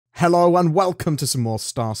Hello and welcome to some more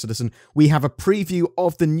Star Citizen. We have a preview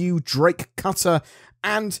of the new Drake Cutter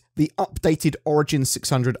and the updated Origin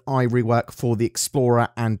 600i rework for the Explorer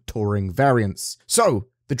and Touring variants. So,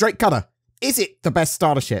 the Drake Cutter, is it the best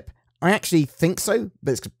starter ship? I actually think so,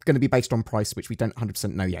 but it's going to be based on price, which we don't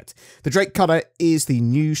 100% know yet. The Drake Cutter is the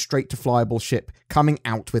new straight-to-flyable ship coming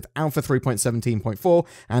out with Alpha 3.17.4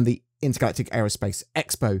 and the Intergalactic Aerospace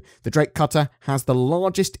Expo. The Drake Cutter has the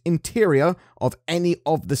largest interior of any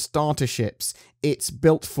of the starter ships. It's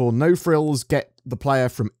built for no frills, get the player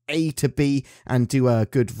from A to B and do a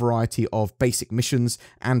good variety of basic missions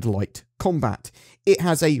and light combat. It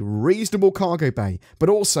has a reasonable cargo bay, but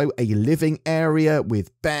also a living area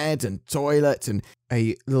with bed and toilet and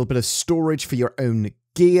a little bit of storage for your own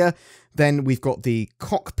gear. Then we've got the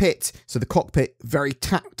cockpit. So the cockpit, very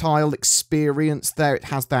tactile experience there. It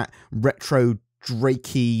has that retro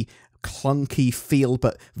Drakey, clunky feel,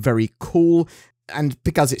 but very cool. And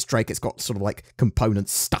because it's Drake, it's got sort of like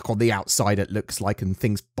components stuck on the outside, it looks like, and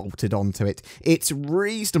things bolted onto it. It's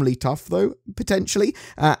reasonably tough, though, potentially,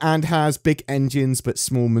 and has big engines but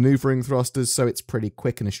small maneuvering thrusters, so it's pretty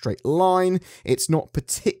quick in a straight line. It's not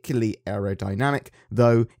particularly aerodynamic,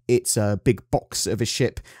 though it's a big box of a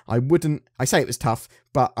ship. I say it was tough,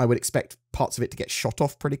 but I would expect parts of it to get shot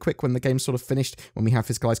off pretty quick when the game's sort of finished, when we have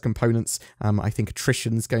physicalized components. I think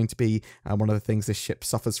attrition's going to be one of the things this ship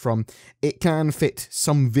suffers from. It can fit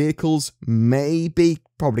some vehicles, maybe,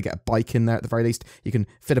 probably get a bike in there at the very least. You can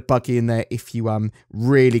fit a buggy in there if you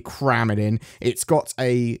really cram it in. It's got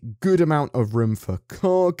a good amount of room for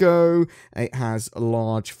cargo. It has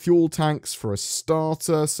large fuel tanks for a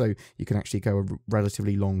starter, so you can actually go a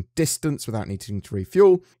relatively long distance without needing to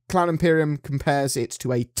refuel. Cloud Imperium compares it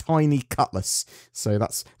to a tiny cutlass, so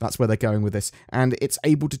that's where they're going with this, and it's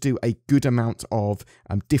able to do a good amount of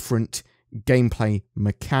different gameplay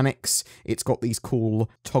mechanics. It's got these cool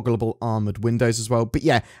toggleable armored windows as well. But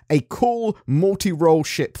yeah, a cool multi-role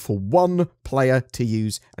ship for one player to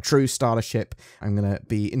use, a true starter ship. I'm going to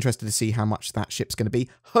be interested to see how much that ship's going to be.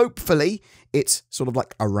 Hopefully, it's sort of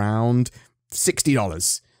like around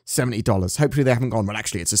 $60, $70. Hopefully they haven't gone, well,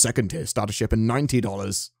 actually, it's a second tier starter ship and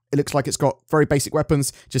 $90. It looks like it's got very basic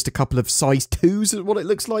weapons, just a couple of size 2s is what it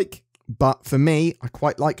looks like. But for me, I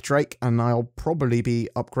quite like Drake, and I'll probably be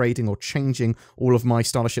upgrading or changing all of my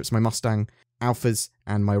starter ships, my Mustang Alphas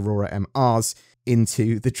and my Aurora MRs,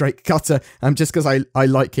 into the Drake Cutter, just because I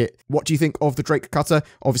like it. What do you think of the Drake Cutter?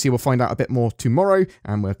 Obviously, we'll find out a bit more tomorrow,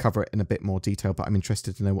 and we'll cover it in a bit more detail, but I'm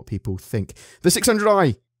interested to know what people think. The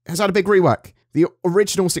 600i has had a big rework. The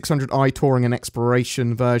original 600i Touring and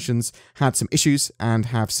Exploration versions had some issues and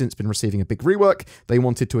have since been receiving a big rework. They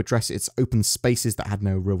wanted to address its open spaces that had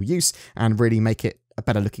no real use and really make it a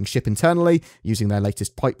better looking ship internally using their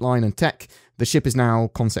latest pipeline and tech. The ship is now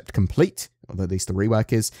concept complete, or at least the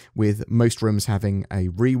rework is, with most rooms having a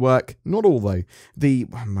rework. Not all, though.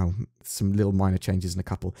 Some little minor changes in a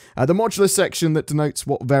couple. The modular section that denotes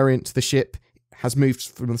what variant the ship has moved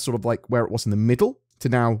from sort of like where it was in the middle to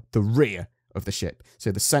now the rear of the ship.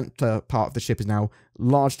 So the center part of the ship is now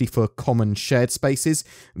largely for common shared spaces.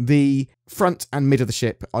 The front and mid of the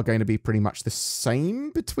ship are going to be pretty much the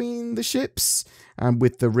same between the ships,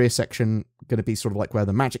 with the rear section going to be sort of like where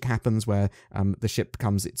the magic happens, where the ship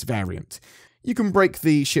becomes its variant. You can break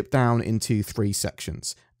the ship down into 3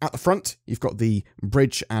 sections. At the front, you've got the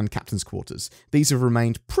bridge and captain's quarters. These have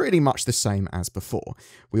remained pretty much the same as before.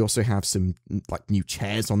 We also have some like new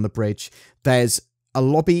chairs on the bridge. There's a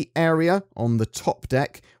lobby area on the top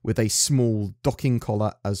deck with a small docking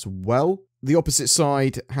collar as well. The opposite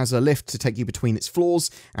side has a lift to take you between its floors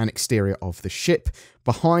and exterior of the ship.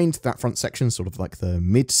 Behind that front section, sort of like the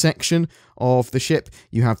mid-section of the ship,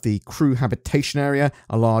 you have the crew habitation area,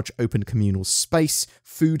 a large open communal space,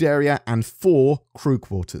 food area, and 4 crew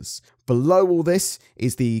quarters. Below all this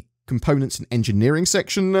is the components and engineering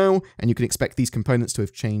section now, and you can expect these components to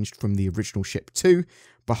have changed from the original ship too.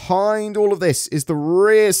 Behind all of this is the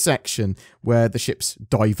rear section where the ships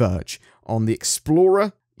diverge. On the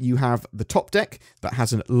Explorer, you have the top deck that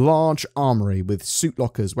has a large armory with suit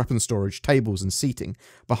lockers, weapon storage, tables, and seating.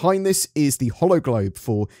 Behind this is the hologlobe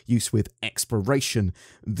for use with exploration.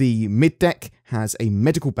 The mid deck has a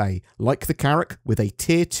medical bay, like the Carrack, with a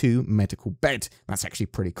tier 2 medical bed. That's actually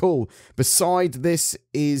pretty cool. Beside this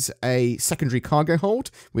is a secondary cargo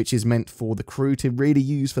hold, which is meant for the crew to really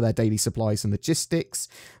use for their daily supplies and logistics.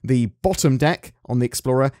 The bottom deck on the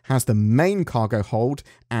Explorer has the main cargo hold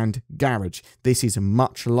and garage. This is a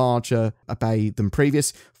much larger bay than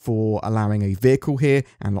previous for allowing a vehicle here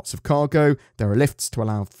and lots of cargo. There are lifts to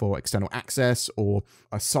allow for external access, or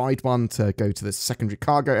a side one to go to the secondary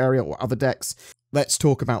cargo area or other decks. Let's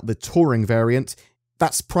talk about the touring variant.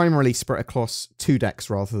 That's primarily spread across 2 decks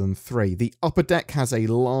rather than 3. The upper deck has a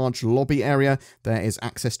large lobby area. There is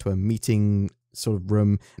access to a meeting sort of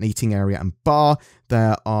room, an eating area and bar.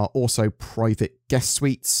 There are also private guest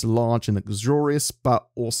suites, large and luxurious, but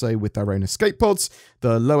also with their own escape pods.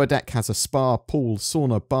 The lower deck has a spa, pool,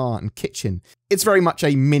 sauna, bar and kitchen. It's very much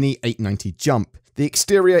a mini 890 jump. The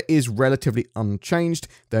exterior is relatively unchanged.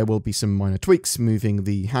 There will be some minor tweaks, moving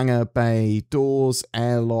the hangar bay doors,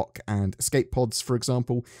 airlock and escape pods, for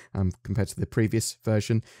example, compared to the previous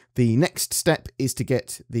version. The next step is to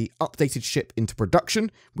get the updated ship into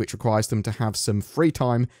production, which requires them to have some free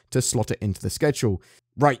time to slot it into the schedule.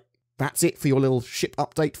 Right. That's it for your little ship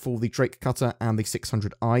update for the Drake Cutter and the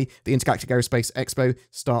 600i. The Intergalactic Aerospace Expo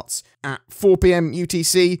starts at 4 PM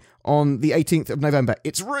UTC on the 18th of November.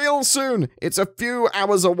 It's real soon. It's a few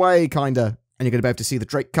hours away, kinda. And you're going to be able to see the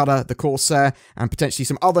Drake Cutter, the Corsair, and potentially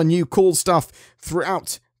some other new cool stuff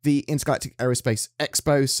throughout the Intergalactic Aerospace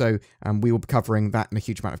Expo. So we will be covering that in a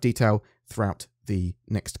huge amount of detail throughout the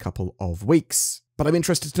next couple of weeks. But I'm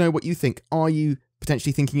interested to know what you think. Are you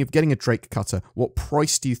potentially thinking of getting a Drake Cutter? What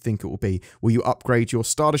price do you think it will be? Will you upgrade your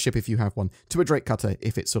starter ship if you have one to a Drake Cutter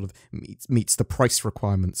if it sort of meets the price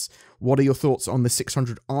requirements? What are your thoughts on the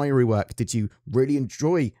 600i rework? Did you really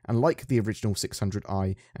enjoy and like the original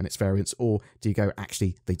 600i and its variants, or do you go,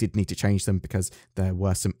 actually, they did need to change them because there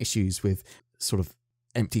were some issues with sort of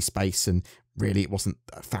empty space and really it wasn't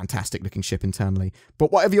a fantastic looking ship internally?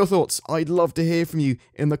 But whatever your thoughts, I'd love to hear from you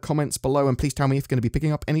in the comments below, and please tell me if you're going to be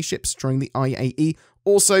picking up any ships during the IAE.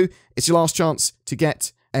 Also, it's your last chance to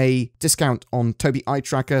get a discount on Toby Eye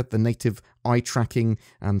Tracker, the native eye tracking,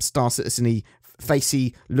 Star Citizen-y,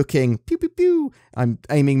 facey looking, pew pew pew. I'm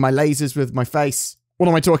aiming my lasers with my face. What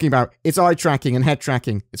am I talking about? It's eye tracking and head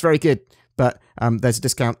tracking. It's very good, but there's a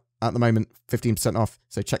discount at the moment, 15% off,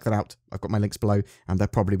 so check that out. I've got my links below, and there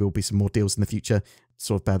probably will be some more deals in the future.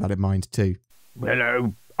 Sort of bear that in mind too.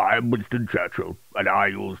 Hello, I'm Winston Churchill, and I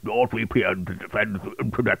use NordVPN to defend the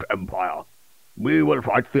Internet Empire. We will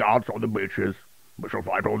fight the ants on the beaches, we shall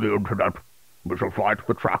fight on the Internet, we shall fight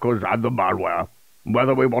the trackers and the malware.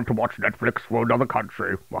 Whether we want to watch Netflix for another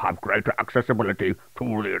country or have greater accessibility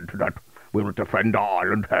to the Internet, we will defend our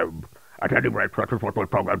island home. At any rate, that is what we're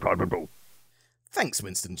programmed to do. Thanks,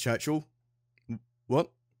 Winston Churchill.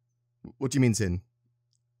 What? What do you mean, Tin?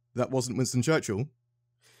 That wasn't Winston Churchill?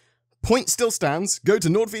 Point still stands. Go to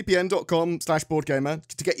nordvpn.com/BoredGamer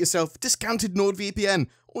to get yourself discounted NordVPN,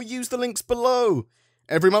 or use the links below.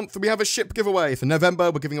 Every month we have a ship giveaway. For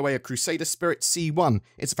November, we're giving away a Crusader Spirit C1.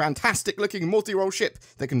 It's a fantastic looking multi-role ship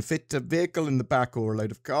that can fit a vehicle in the back or a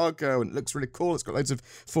load of cargo, and it looks really cool. It's got loads of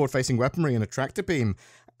forward-facing weaponry and a tractor beam.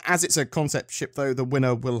 As it's a concept ship, though, the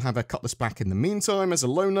winner will have a Cutlass back in the meantime as a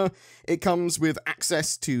loaner. It comes with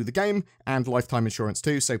access to the game and lifetime insurance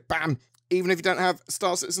too, so bam! Even if you don't have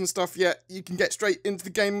Star Citizen stuff yet, you can get straight into the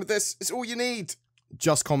game with this. It's all you need.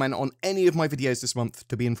 Just comment on any of my videos this month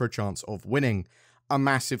to be in for a chance of winning. A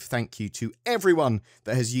massive thank you to everyone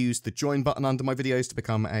that has used the join button under my videos to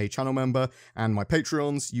become a channel member, and my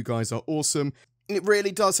Patreons. You guys are awesome. It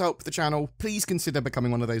really does help the channel. Please consider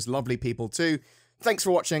becoming one of those lovely people too. Thanks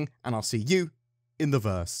for watching, and I'll see you in the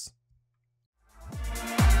verse.